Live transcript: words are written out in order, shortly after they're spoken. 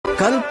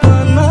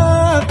कल्पना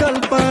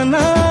कल्पना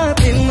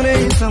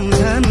तिम्रै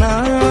सम्झना।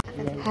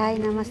 हाई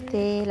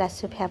नमस्ते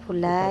लासु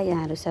फ्याफुल्ला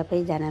यहाँहरू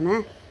सबैजनामा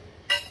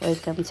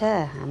वेलकम छ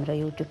हाम्रो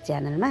युट्युब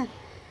च्यानलमा।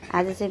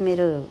 आज चाहिँ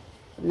मेरो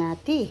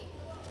नाति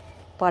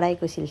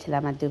पढाइको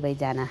सिलसिलामा दुबई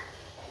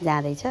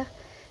जाँदैछ,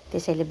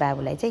 त्यसैले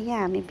बाबुलाई चाहिँ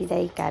यहाँ हामी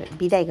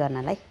बिदाई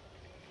गर्नलाई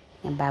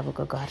यहाँ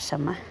बाबुको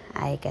घरसम्म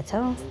आएका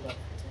छौँ।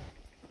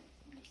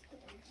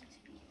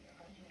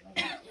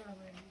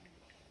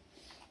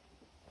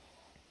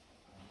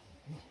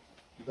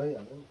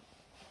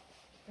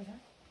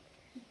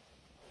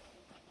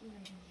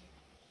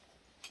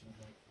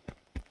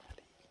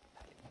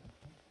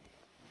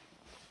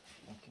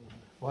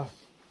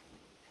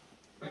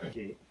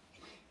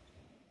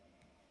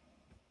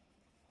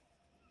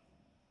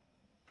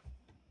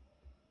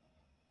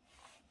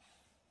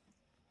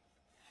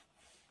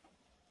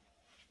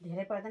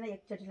 धेरै पर्दैन,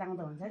 एकचोटि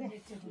लाउँदा हुन्छ क्या।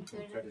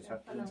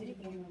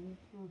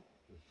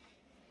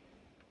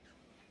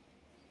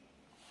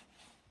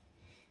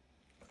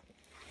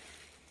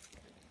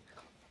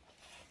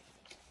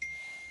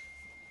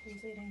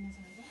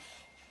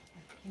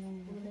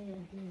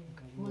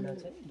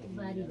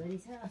 बारीभरि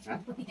छ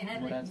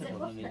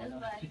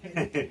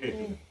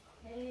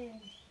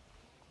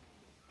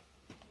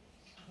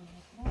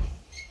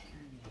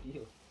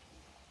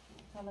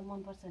तँलाई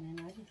मनपर्छ नि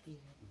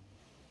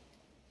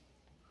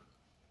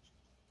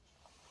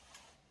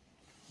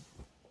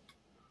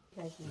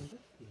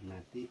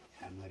नाति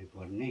आमारी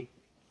पर्ने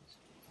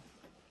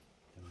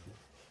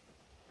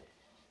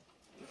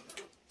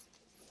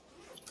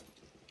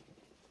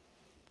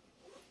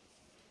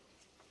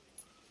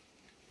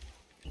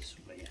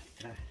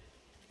शुभयात्रा।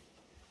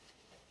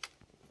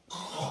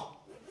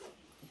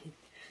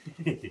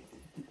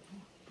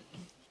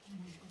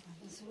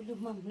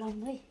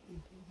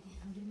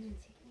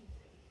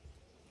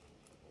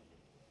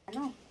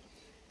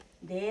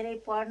 धेरै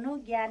पढ्नु,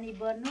 ज्ञानी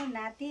बन्नु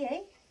नाति है।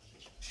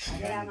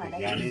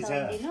 ज्ञानी छ,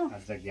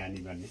 अझ ज्ञानी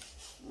बन्ने।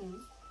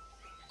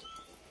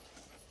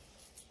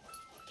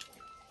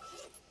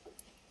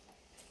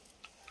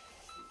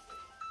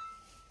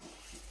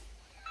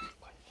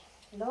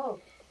 लो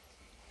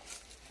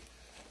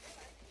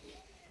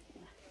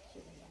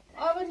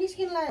अब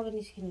निस्किन लाग्यो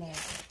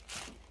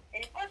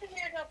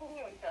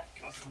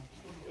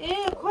ए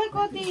खोइ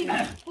कति ल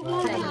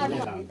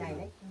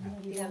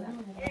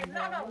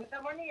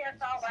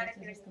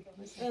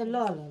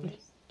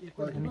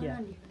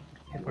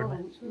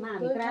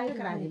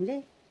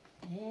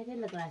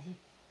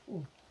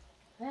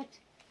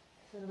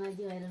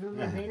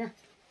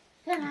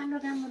राम्रो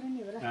काम गर्नु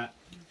नि हो र।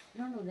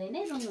 रुनु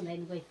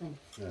हुँदैन कोही पनि।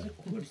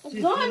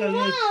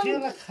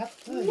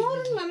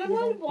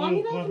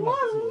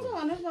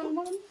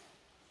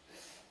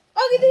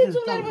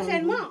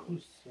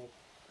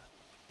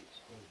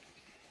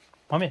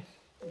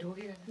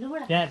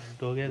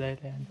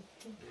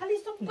 खालि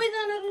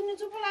सबैजना रुनु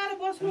चुप लाएर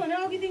बस्नु भने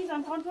अघिदेखि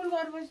झन् कन्ट्रोल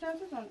गरेर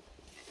बसिरहेको छ।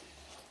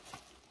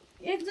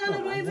 एकजना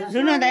रोएपछि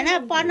रुनु हुँदैन,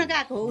 पढ्न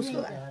गएको हो, उसको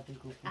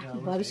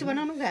भविष्य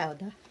बनाउनु गएको हो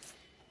त।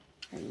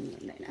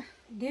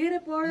 धेरै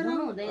पढेर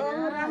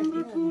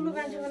राम्रो ठुलो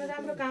मान्छे भनेर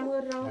राम्रो काम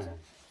गरेर आउँछ।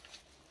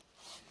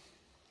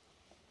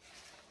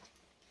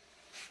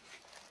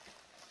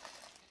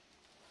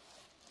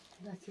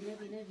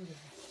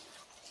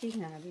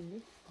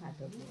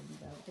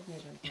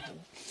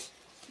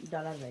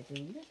 डलर भएको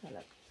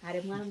अरे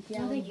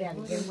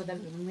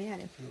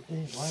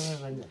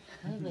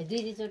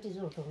दुईचोटि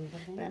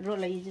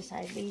रोल हिजो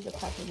सायद हिजो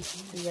खाएको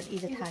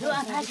हिजो थाहा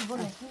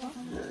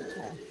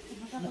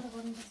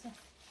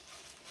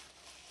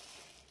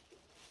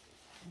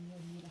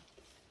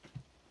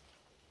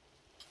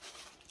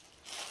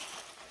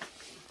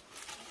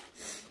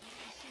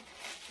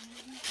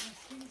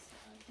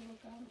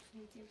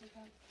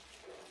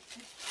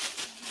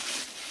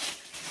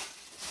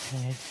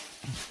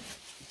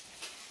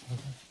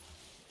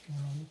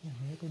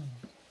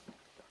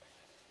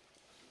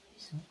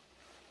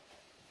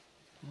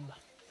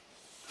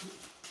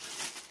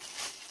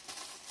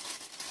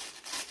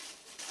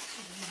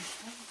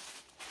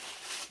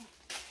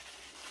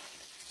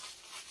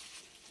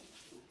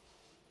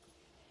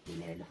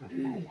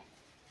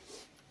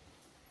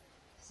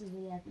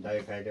दही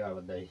खाइदियो अब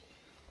दही।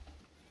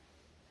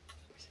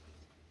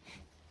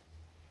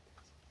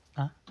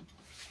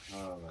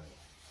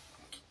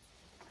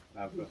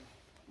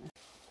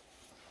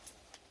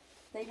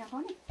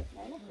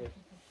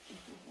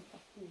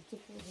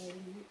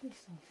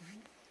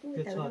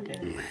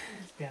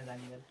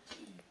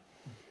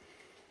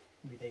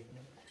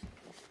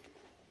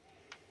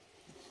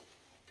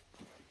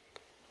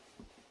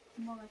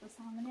 मगा त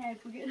सामानै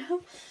आइपुगेर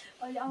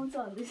अहिले आउँछ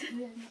भन्दैछ।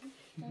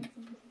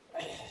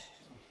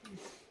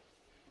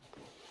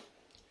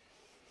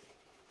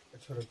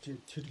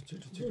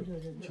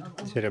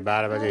 छिटो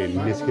 12 बजे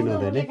निस्किनु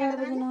हुँदैन।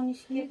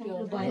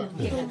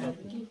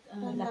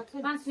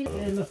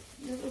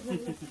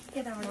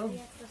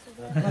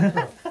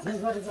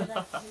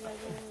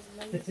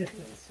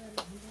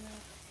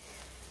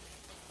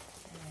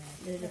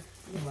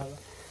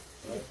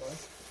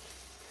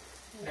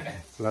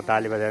 ल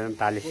ताली बजाएर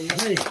ताली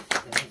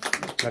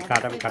ल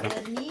काटौँ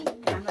नि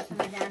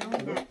राम्रोसँग जानु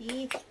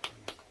नाति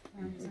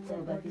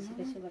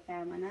भविष्यको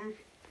शुभकामना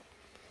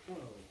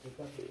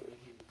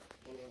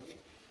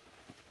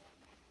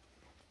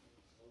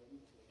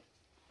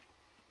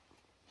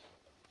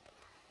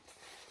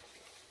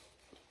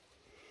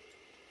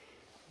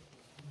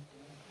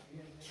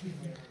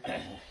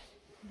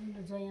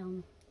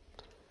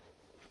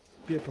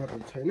पेपरहरू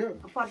छैन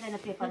पर्दैन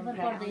पेपर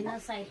पर्दैन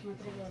साइड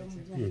मात्रै गरौँ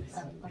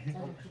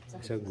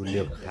यसो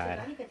गुलियो खाएर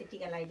अलिकति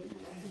टिका लगाइदिनु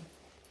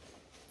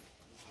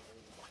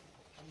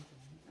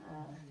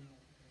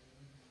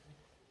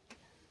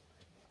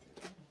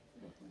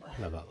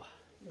ल बाबा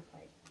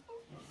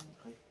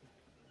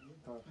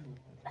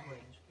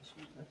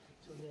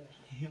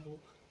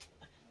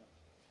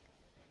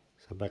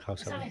सबै खाऊ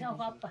सबै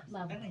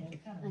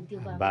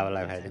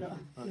बाबालाई खाइदिनु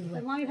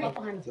मम्मी खै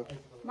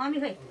मम्मी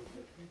खै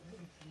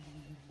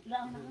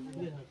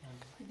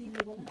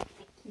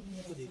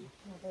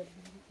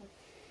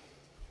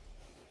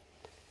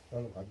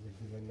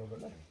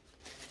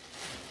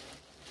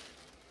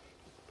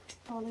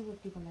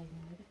अलिकति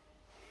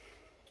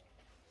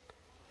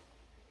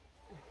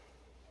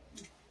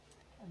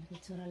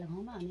छोरालाई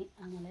खुवाउँ अनि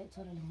आमालाई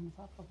छोराले खुवाउनु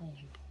पक्क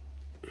भइहाल्यो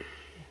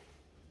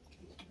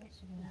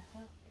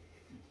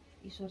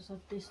ईश्वर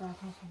सत्य साथ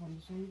छ भन्नु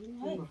सुन्दिनु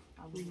है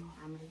अब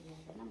हाम्रो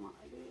जाँदैन म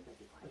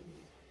अलिकति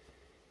खुवाइदिन्छु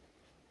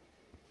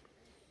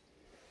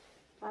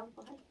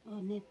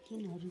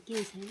नेपकिनहरू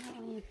केही छैन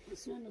अनि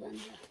सुन्नु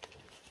भन्छ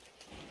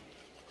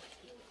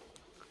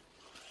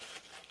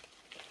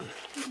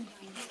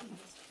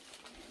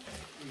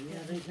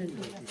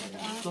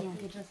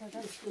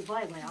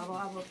भयो भयो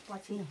अब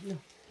पछि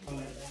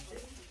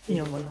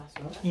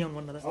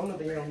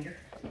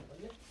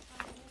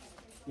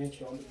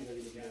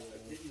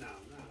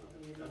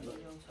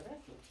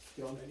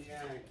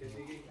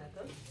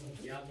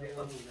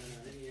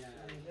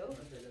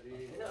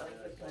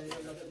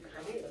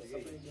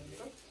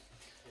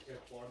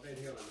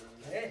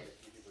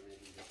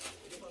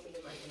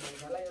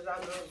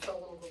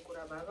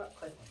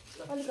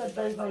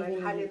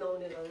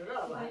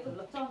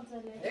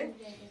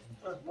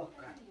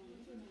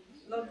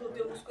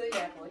त्यो उसकै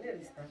ल्याएको होइन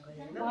रिस्ताको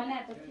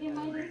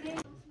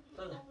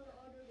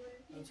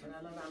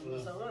छोरालाई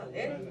राम्रोसँग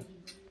हे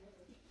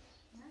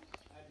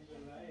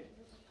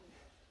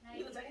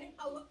यो चाहिँ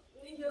अब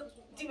यो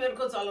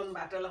तिमीहरूको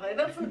चलनबाट ल होइन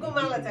फुलको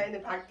माला चाहिने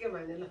भाग्य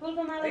भने ल